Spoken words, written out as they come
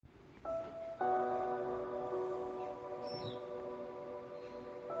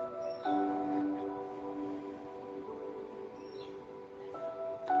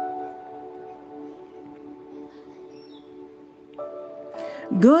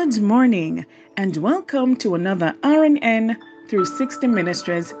Good morning and welcome to another RNN through 60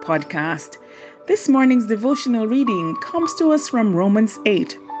 Ministries podcast. This morning's devotional reading comes to us from Romans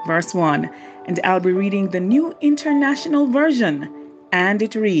 8, verse 1, and I'll be reading the New International Version, and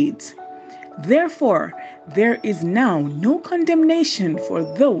it reads, "Therefore, there is now no condemnation for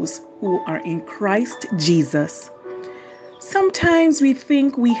those who are in Christ Jesus." Sometimes we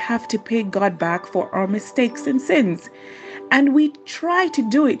think we have to pay God back for our mistakes and sins, and we try to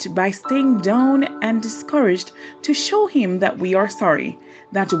do it by staying down and discouraged to show Him that we are sorry,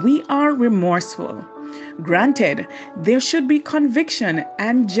 that we are remorseful. Granted, there should be conviction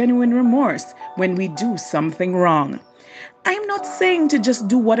and genuine remorse when we do something wrong. I'm not saying to just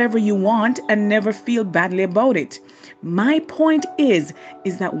do whatever you want and never feel badly about it. My point is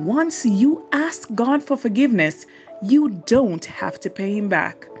that once you ask God for forgiveness, you don't have to pay Him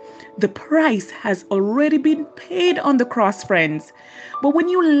back. The price has already been paid on the cross, friends. But when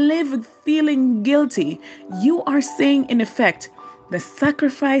you live feeling guilty, you are saying, in effect, the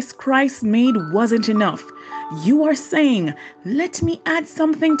sacrifice Christ made wasn't enough. You are saying, let me add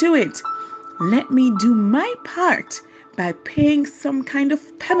something to it. Let me do my part by paying some kind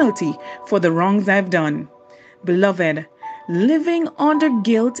of penalty for the wrongs I've done. Beloved, living under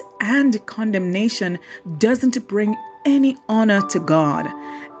guilt and condemnation doesn't bring any honor to God.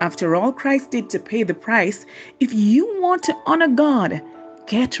 After all Christ did to pay the price, if you want to honor God,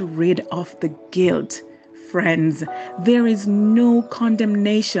 get rid of the guilt. Friends, there is no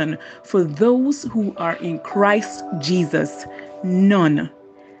condemnation for those who are in Christ Jesus. None.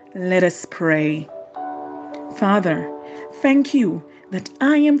 Let us pray. Father, thank you that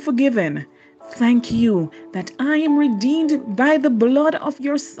I am forgiven. Thank you that I am redeemed by the blood of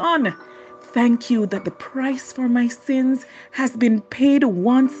your Son. Thank you that the price for my sins has been paid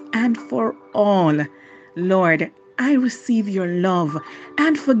once and for all. Lord, I receive your love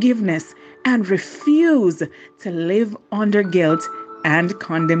and forgiveness and refuse to live under guilt and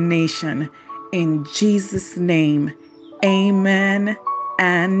condemnation. In Jesus' name, amen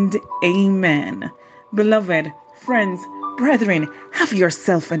and amen. Beloved, friends, brethren, have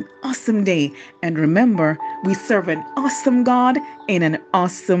yourself an awesome day. And remember, we serve an awesome God in an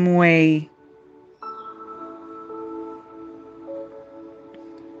awesome way.